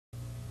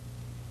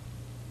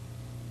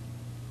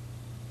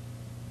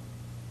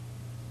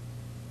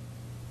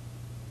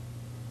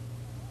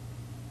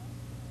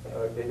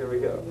Okay, here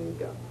we go.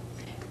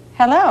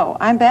 Hello,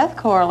 I'm Beth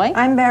Corley.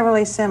 I'm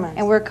Beverly Simmons.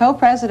 And we're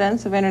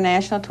co-presidents of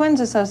International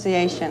Twins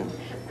Association.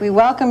 We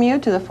welcome you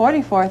to the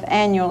 44th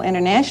Annual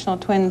International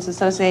Twins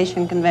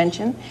Association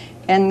Convention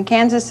in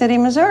Kansas City,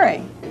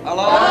 Missouri.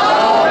 Hello,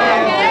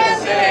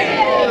 Kansas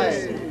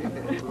City!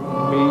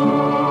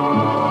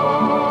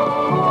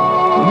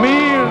 Me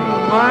and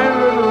my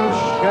little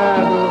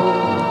shadow,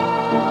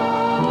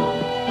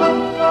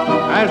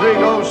 as we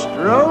go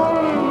strolling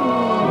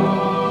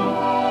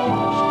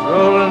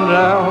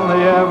down the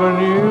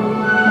avenue.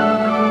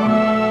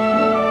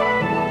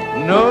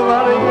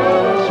 Nobody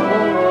else,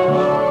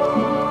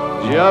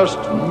 folks, just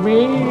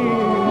me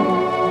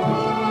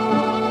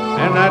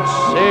and that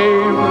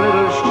same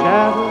little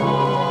shadow.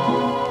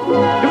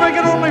 If I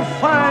could only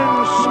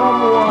find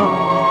someone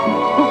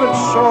who could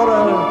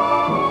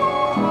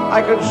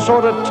I could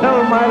sort of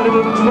tell my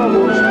little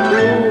troubles too.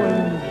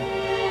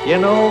 And you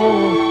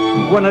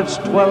know, when it's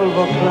 12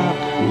 o'clock,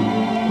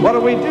 what do?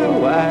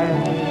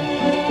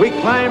 We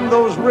climb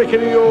those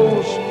rickety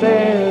old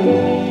stairs,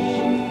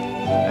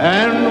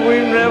 and we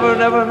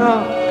never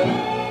knock.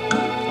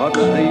 What's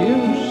the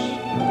use?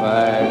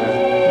 Why,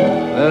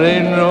 there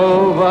ain't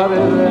nobody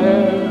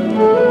there,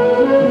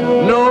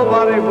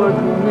 nobody but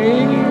me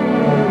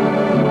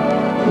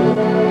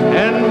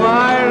and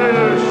my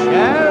little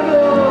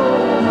shadow.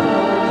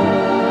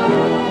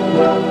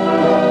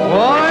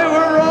 Why,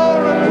 we're all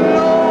alone,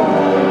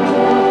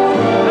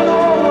 and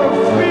all we're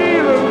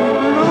feeling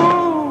blue.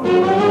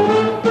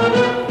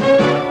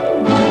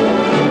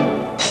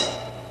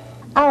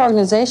 Our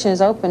organization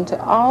is open to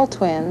all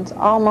twins,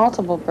 all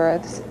multiple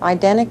births,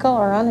 identical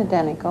or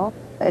unidentical.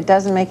 It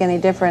doesn't make any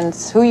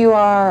difference who you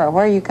are or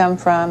where you come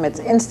from. It's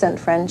instant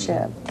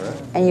friendship.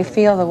 And you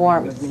feel the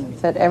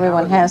warmth that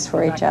everyone has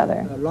for each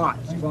other.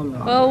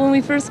 Well, when we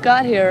first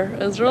got here,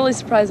 it was really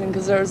surprising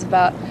because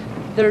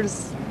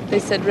they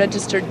said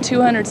registered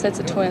 200 sets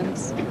of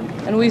twins,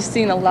 and we've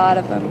seen a lot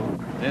of them.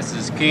 This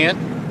is Kent,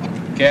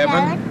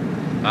 Kevin,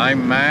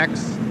 I'm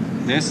Max,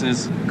 this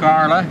is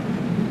Carla,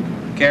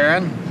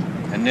 Karen,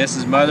 and this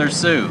is Mother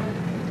Sue.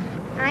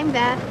 I'm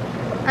Beth.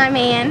 I'm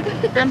Ann.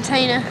 I'm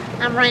Tina.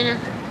 I'm Raina.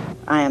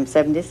 I am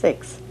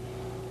 76.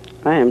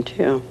 I am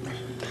too.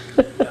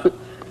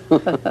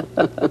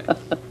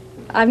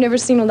 I've never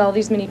seen all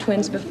these many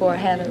twins before, I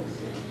haven't.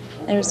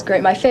 And it was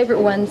great. My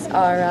favorite ones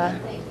are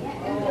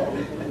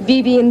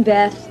Phoebe and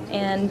Beth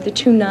and the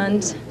two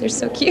nuns. They're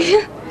so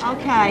cute.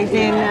 Okay,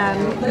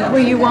 then will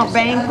you want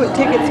banquet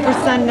tickets for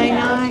Sunday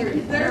night?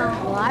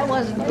 Well, I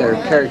wasn't. Their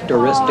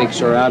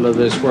characteristics are out of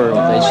this world.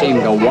 They seem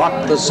to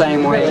walk the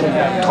same way,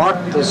 talk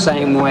the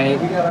same way,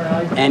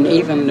 and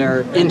even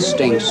their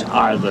instincts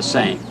are the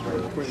same.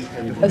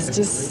 It's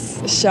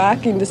just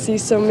shocking to see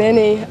so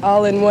many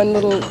all in one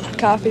little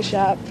coffee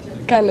shop.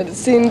 Kind of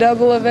seen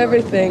double of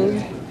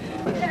everything.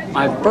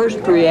 My first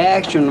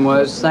reaction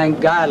was, thank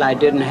God I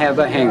didn't have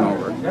a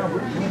hangover.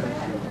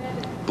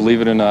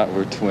 Believe it or not,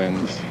 we're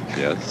twins.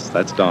 Yes,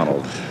 that's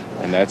Donald.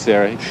 And that's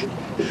Eric.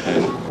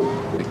 And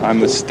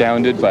I'm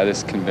astounded by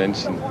this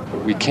convention.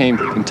 We came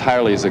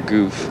entirely as a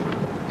goof.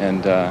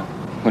 And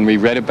when we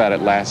read about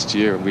it last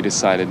year, we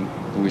decided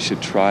we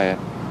should try it.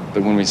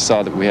 But when we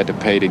saw that we had to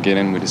pay to get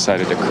in, we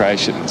decided to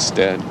crash it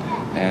instead.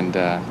 And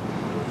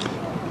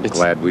it's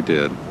glad we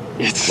did.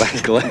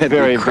 It's glad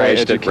very, we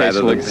crashed it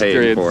rather than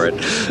paying for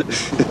it.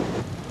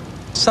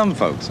 Some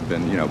folks have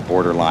been,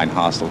 borderline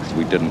hostile because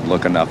we didn't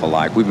look enough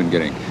alike. We've been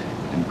getting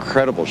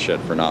incredible shit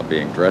for not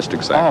being dressed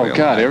exactly alike. Oh,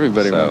 God,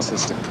 everybody wants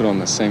us to put on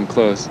the same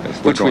clothes,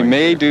 which we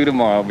may do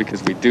tomorrow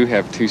because we do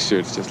have two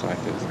shirts just like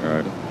this. All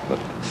right. But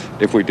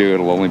if we do,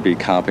 it'll only be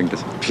comping to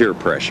peer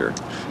pressure.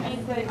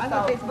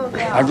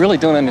 I really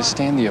don't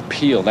understand the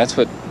appeal. That's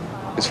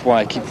why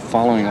I keep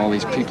following all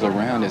these people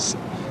around.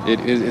 It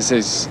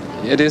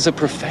is a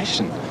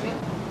profession.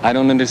 I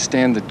don't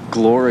understand the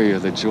glory or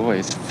the joy.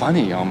 It's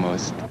funny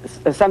almost.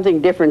 It's something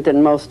different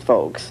than most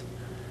folks,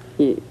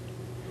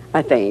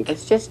 I think.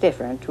 It's just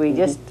different. We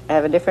just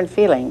have a different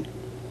feeling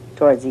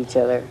towards each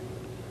other.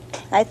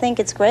 I think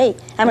it's great.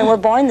 I mean, we're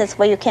born this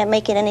way. You can't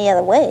make it any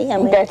other way. I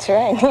mean, That's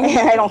right.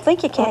 I don't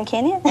think you can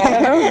you?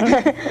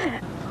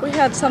 We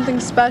had something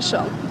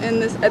special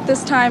at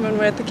this time when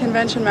we're at the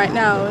convention right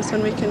now is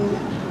when we can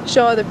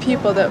show other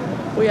people that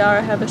we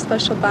have a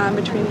special bond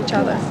between each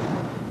other.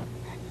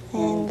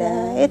 And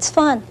it's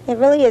fun. It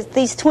really is.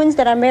 These twins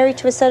that are married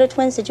to a set of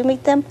twins, did you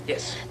meet them?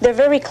 Yes. They're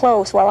very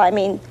close. Well, I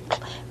mean,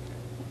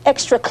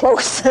 extra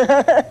close.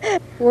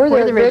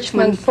 We're the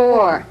Richmond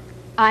Four.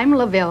 I'm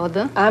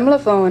Lavelda. I'm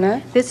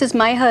Lavona. This is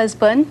my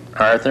husband.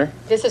 Arthur.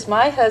 This is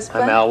my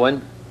husband. I'm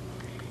Elwin.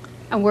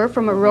 And we're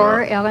from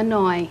Aurora,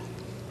 Illinois.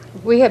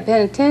 We have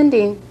been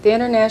attending the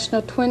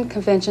International Twin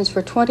Conventions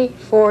for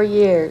 24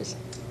 years.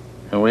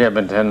 And we have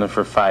been attending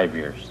for 5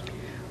 years.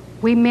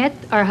 We met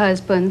our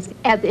husbands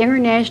at the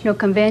International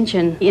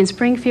Convention in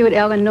Springfield,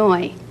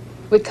 Illinois.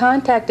 We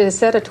contacted a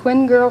set of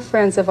twin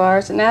girlfriends of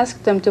ours and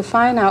asked them to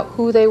find out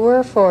who they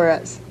were for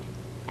us.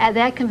 At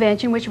that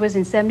convention, which was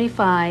in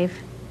 '75,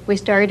 we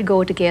started to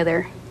go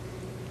together.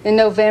 In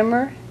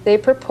November, they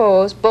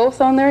proposed,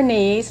 both on their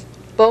knees,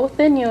 both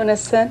in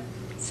unison,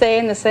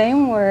 saying the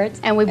same words.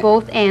 And we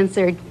both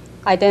answered.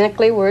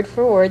 Identically, word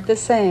for word, the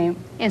same.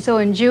 And so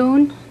on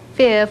June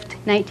 5th,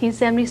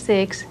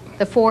 1976,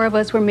 the four of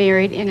us were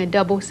married in a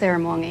double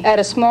ceremony. At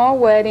a small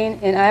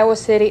wedding in Iowa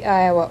City,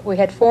 Iowa. We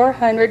had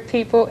 400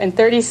 people and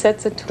 30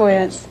 sets of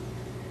twins.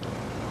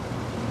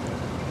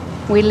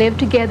 We lived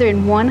together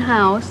in one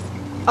house.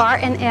 R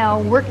and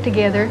L worked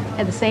together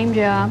at the same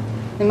job.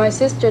 And my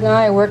sister and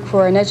I worked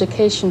for an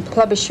education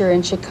publisher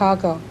in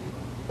Chicago.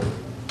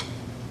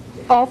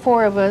 All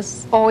four of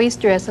us always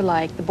dress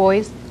alike. The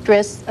boys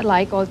dress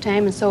alike all the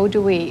time, and so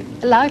do we.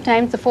 A lot of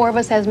times the four of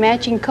us has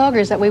matching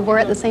colors that we wore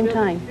at the same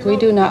time. We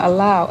do not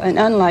allow an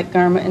unlike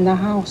garment in the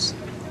house.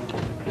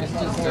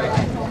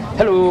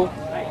 Hello.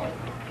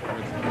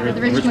 We're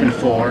the Richmond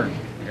Four.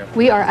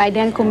 We are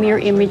identical mirror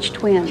image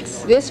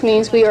twins. This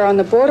means we are on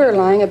the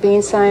borderline of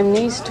being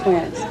Siamese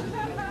twins.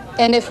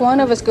 And if one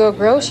of us go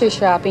grocery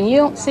shopping, you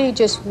don't see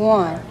just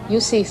one, you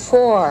see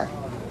four.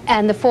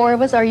 And the four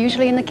of us are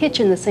usually in the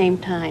kitchen the same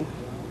time.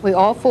 We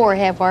all four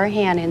have our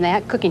hand in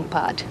that cooking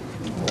pot.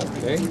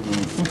 Okay.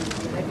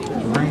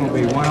 The ring will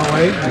be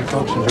 108, and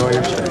folks enjoy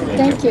your stay.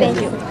 Thank you.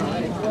 Thank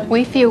you.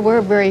 We feel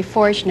we're very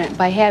fortunate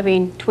by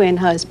having twin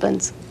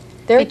husbands.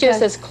 They're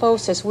just as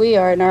close as we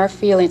are in our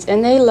feelings,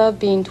 and they love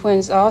being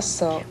twins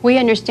also. We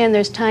understand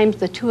there's times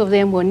the two of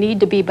them will need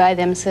to be by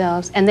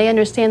themselves, and they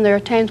understand there are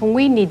times when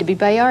we need to be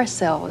by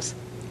ourselves.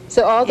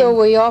 So although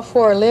we all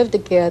four live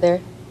together,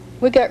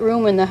 we got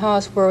room in the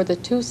house where the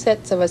two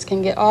sets of us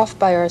can get off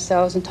by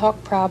ourselves and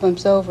talk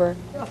problems over.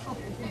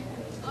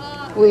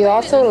 We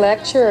also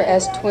lecture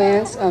as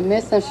twins on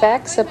myths and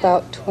facts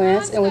about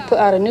twins, and we put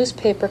out a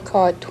newspaper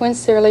called Twin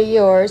Sincerely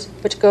Yours,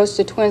 which goes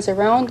to twins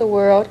around the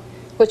world,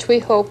 which we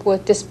hope will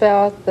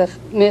dispel the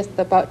myth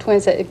about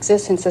twins that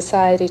exist in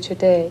society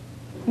today.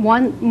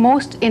 One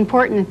most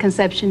important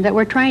conception that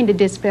we're trying to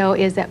dispel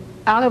is that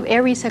out of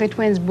every set of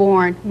twins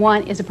born,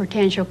 one is a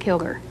potential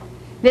killer.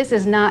 This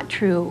is not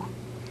true.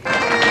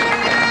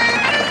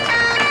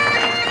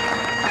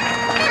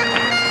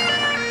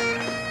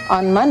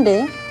 On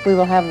Monday, we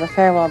will have the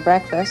farewell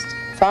breakfast,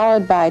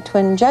 followed by a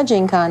twin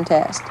judging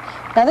contest.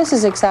 Now this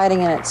is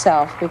exciting in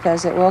itself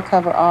because it will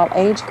cover all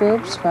age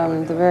groups,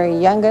 from the very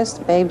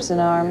youngest, babes in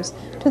arms,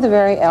 to the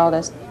very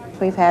eldest.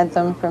 We've had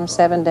them from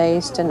 7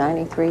 days to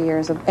 93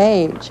 years of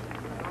age.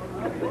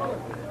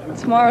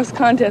 Tomorrow's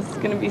contest is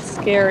going to be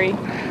scary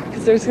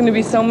because there's going to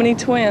be so many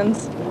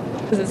twins.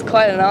 Because it's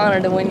quite an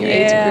honor to win your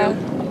age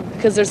group.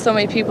 Because there's so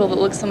many people that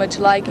look so much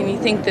alike, and you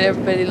think that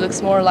everybody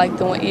looks more alike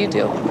than what you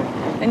do.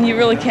 And you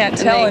really can't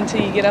tell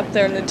until you get up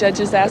there and the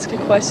judges ask you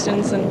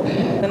questions, and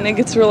it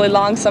gets really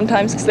long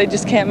sometimes because they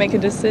just can't make a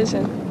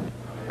decision.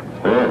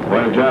 Good,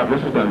 what a job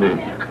this is going to be.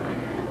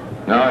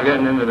 Now we're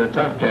getting into the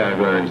tough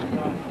categories.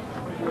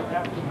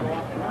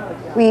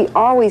 We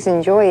always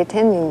enjoy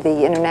attending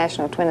the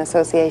International Twin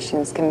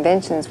Association's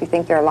conventions. We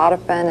think they're a lot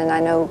of fun, and I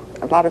know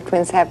a lot of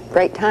twins have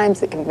great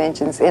times at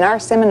conventions. In our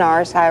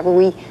seminars, however,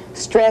 we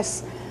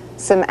stress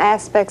some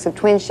aspects of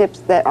twinships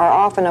that are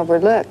often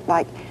overlooked,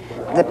 like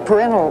the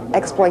parental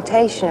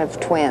exploitation of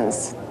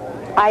twins.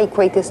 I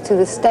equate this to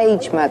the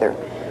stage mother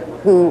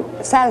who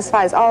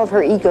satisfies all of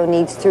her ego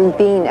needs through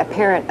being a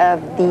parent of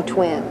the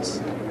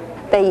twins.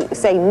 They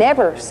say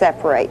never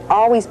separate,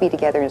 always be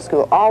together in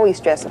school,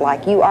 always dress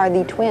alike. You are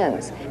the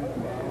twins.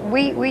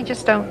 We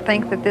just don't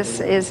think that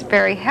this is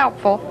very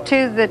helpful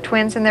to the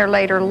twins in their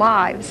later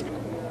lives.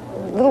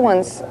 Little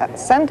ones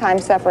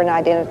sometimes suffer an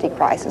identity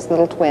crisis,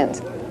 little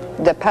twins.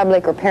 The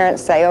public or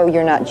parents say, oh,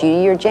 you're not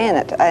Judy, you're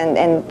Janet,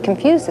 and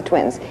confuse the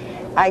twins.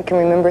 I can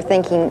remember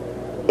thinking,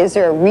 is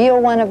there a real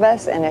one of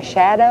us and a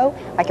shadow?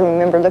 I can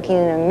remember looking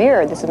in a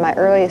mirror. This is my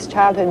earliest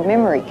childhood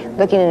memory,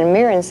 looking in a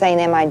mirror and saying,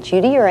 am I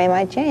Judy or am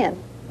I Jan?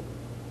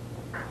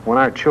 When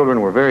our children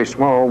were very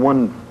small,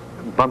 one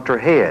bumped her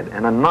head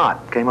and a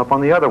knot came up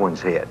on the other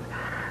one's head.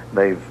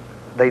 They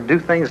do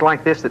things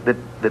like this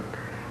that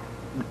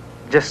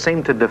just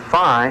seem to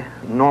defy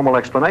normal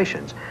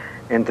explanations.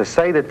 And to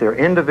say that they're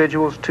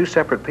individuals, two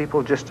separate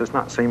people, just does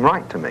not seem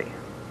right to me.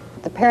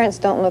 The parents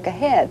don't look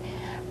ahead.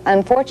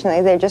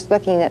 Unfortunately, they're just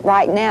looking at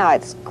right now.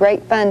 It's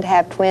great fun to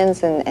have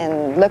twins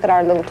and look at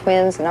our little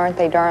twins, and aren't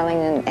they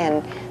darling?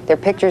 And their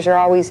pictures are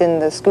always in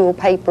the school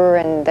paper,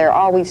 and they're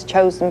always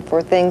chosen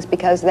for things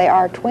because they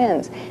are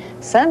twins.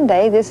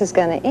 Someday, this is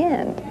going to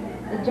end.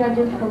 The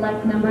judges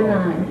select number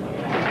 9.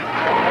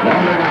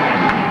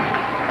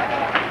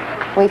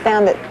 We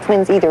found that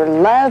twins either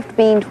loved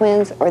being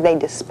twins or they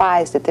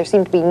despised it. There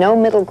seemed to be no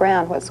middle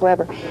ground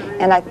whatsoever.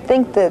 And I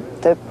think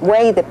that the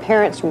way the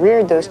parents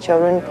reared those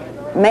children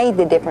made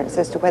the difference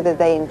as to whether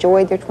they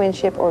enjoyed their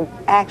twinship or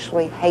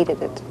actually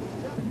hated it.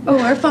 Oh,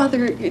 our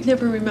father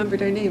never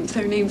remembered our names.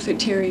 Our names are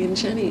Terrie and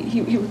Jennie.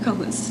 He would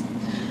call us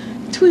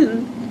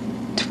twin.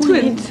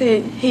 He'd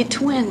say, hey,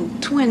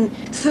 twin.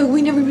 So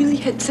we never really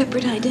had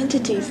separate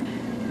identities.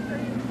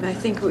 I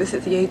think it was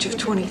at the age of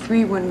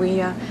 23 when we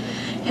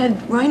had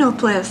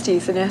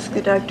rhinoplasties and asked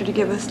the doctor to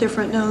give us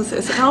different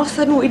noses. And all of a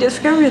sudden we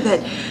discovered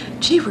that,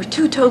 gee, we're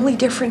two totally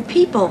different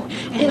people.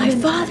 And my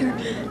father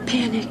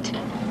panicked.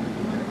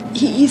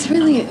 He's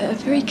really a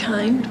very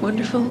kind,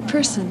 wonderful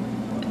person.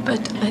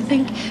 But I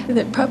think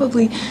that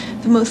probably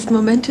the most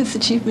momentous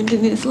achievement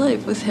in his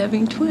life was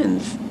having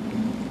twins.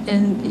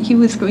 And he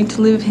was going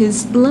to live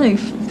his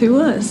life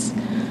through us,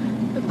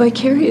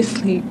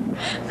 vicariously.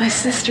 My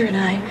sister and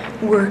I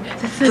were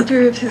the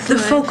center of his life.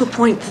 The focal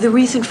point, the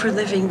reason for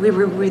living. We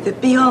were the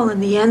be-all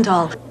and the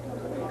end-all.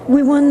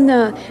 We won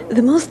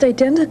the most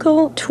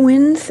identical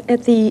twins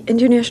at the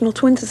International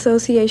Twins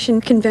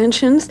Association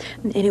conventions,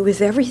 and it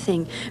was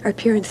everything. Our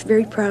parents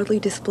very proudly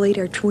displayed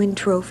our twin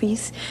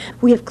trophies.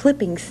 We have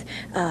clippings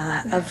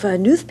of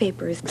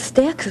newspapers,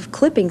 stacks of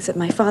clippings that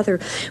my father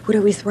would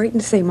always write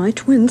and say, "My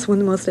twins won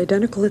the most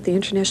identical at the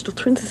International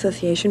Twins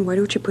Association. Why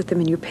don't you put them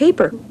in your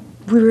paper?"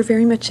 We were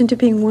very much into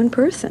being one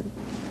person.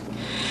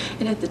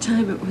 And at the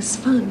time it was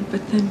fun,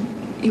 but then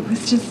it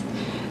was just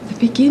the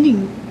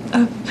beginning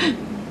of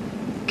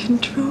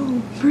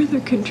control, further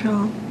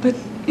control, but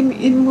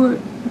in more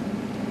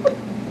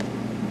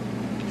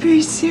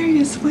very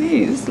serious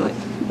ways, like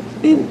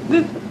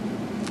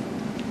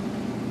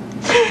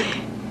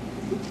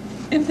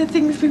in the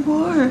things we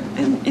wore,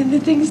 and the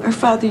things. Our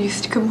father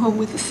used to come home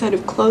with a set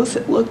of clothes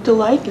that looked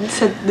alike and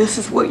said, "This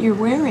is what you're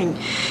wearing,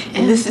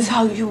 and this is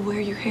how you wear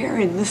your hair,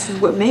 and this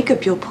is what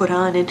makeup you'll put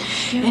on."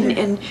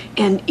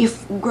 And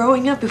if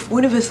growing up, if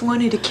one of us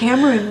wanted a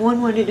camera and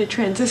one wanted a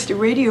transistor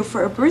radio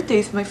for our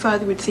birthdays, my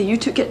father would say, "You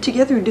two get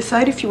together and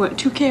decide if you want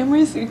 2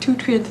 cameras or 2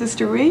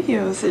 transistor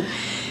radios."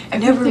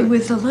 And everything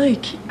was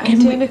alike,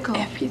 identical,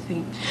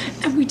 everything.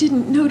 And we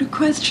didn't know to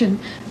question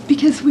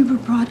because we were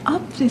brought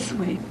up this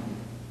way.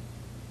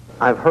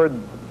 I've heard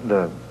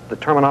the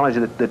terminology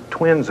that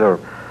twins are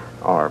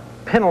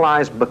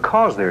penalized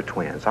because they're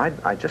twins.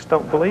 I just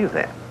don't believe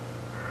that.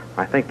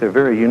 I think they're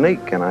very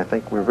unique, and I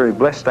think we're very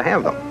blessed to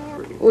have them.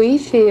 We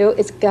feel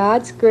it's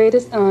God's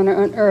greatest honor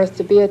on earth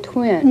to be a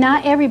twin.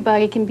 Not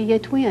everybody can be a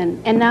twin,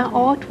 and not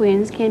all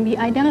twins can be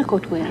identical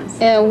twins.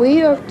 And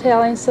we are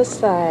telling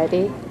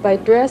society, by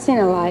dressing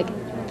alike,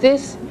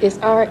 this is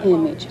our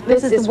image.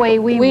 This is the way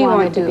we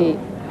want to be.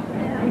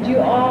 Would you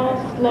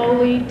all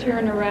slowly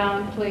turn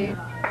around, please?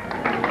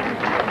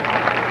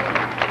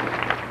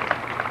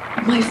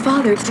 My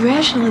father's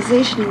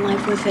rationalization in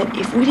life was that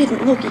if we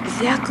didn't look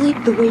exactly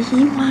the way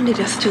he wanted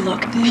us to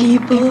look,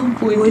 people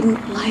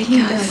wouldn't like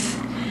us.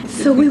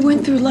 So we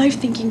went through life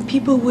thinking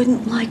people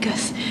wouldn't like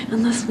us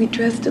unless we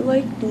dressed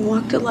alike and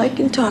walked alike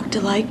and talked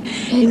alike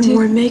and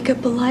wore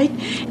makeup alike,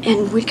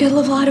 and we'd get a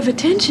lot of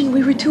attention.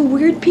 We were 2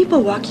 weird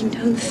people walking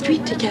down the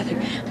street together.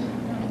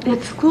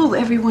 At school,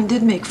 everyone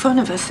did make fun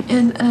of us.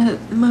 And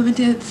Mom and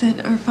Dad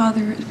said, our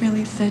father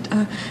really said,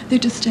 they're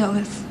just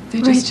jealous.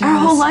 They're just jealous.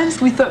 Our whole lives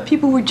we thought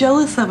people were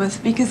jealous of us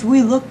because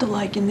we looked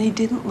alike and they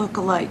didn't look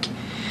alike.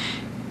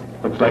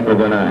 Looks like we're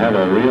going to have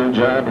a real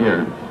job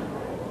here.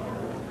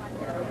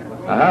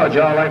 Now, how would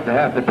y'all like to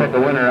have to pick a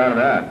winner out of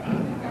that?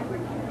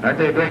 Aren't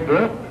they a great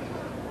group?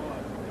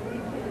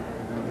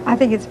 I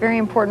think it's very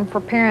important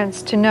for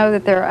parents to know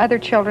that there are other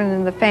children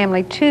in the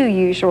family too,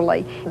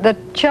 usually. The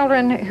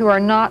children who are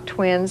not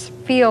twins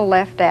feel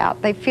left out.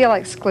 They feel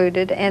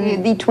excluded.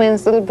 And the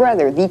twin's little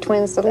brother, the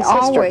twin's little sister.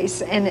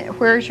 Always. And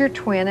where's your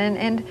twin?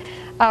 And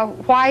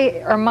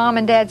why are Mom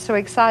and Dad so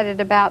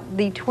excited about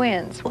the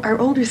twins? Our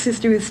older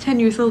sister, who was 10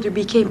 years older,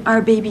 became our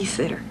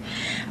babysitter.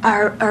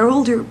 Our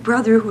older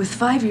brother, who was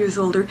 5 years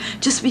older,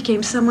 just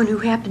became someone who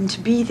happened to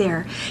be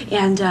there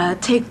and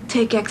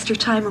take extra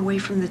time away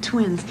from the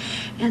twins.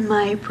 And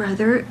my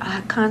brother,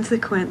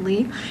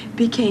 consequently,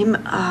 became,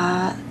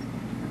 at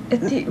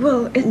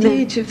the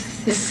age of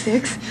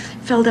six,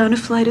 fell down a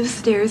flight of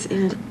stairs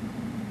and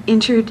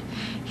injured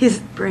his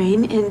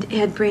brain and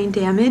had brain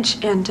damage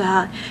and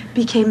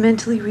became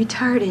mentally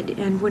retarded.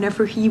 And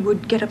whenever he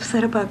would get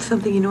upset about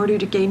something in order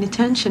to gain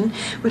attention,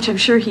 which I'm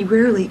sure he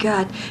rarely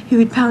got, he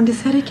would pound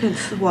his head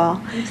against the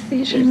wall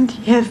and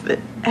have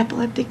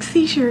epileptic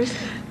seizures.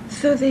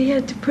 So they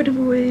had to put him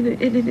away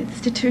in an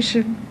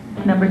institution.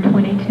 Number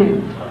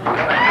 22.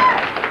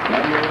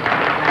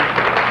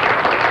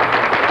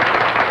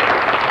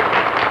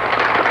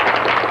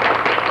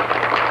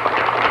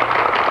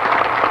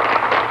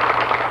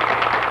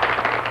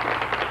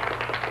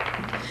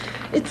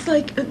 It's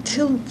like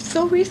until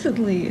so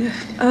recently,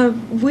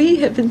 we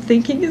have been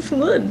thinking as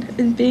one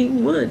and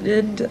being one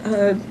and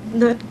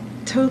not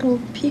total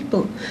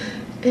people.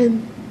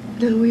 And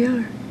now we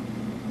are.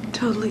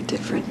 Totally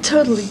different.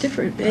 Totally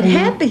different. And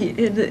happy.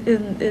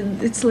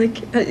 And it's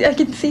like, I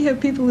can see how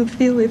people would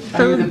feel if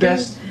Are you the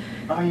best?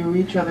 Are you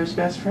each other's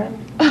best friend?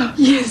 Oh,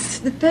 yes,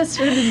 the best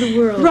friend in the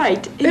world.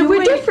 Right. And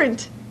we're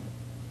different.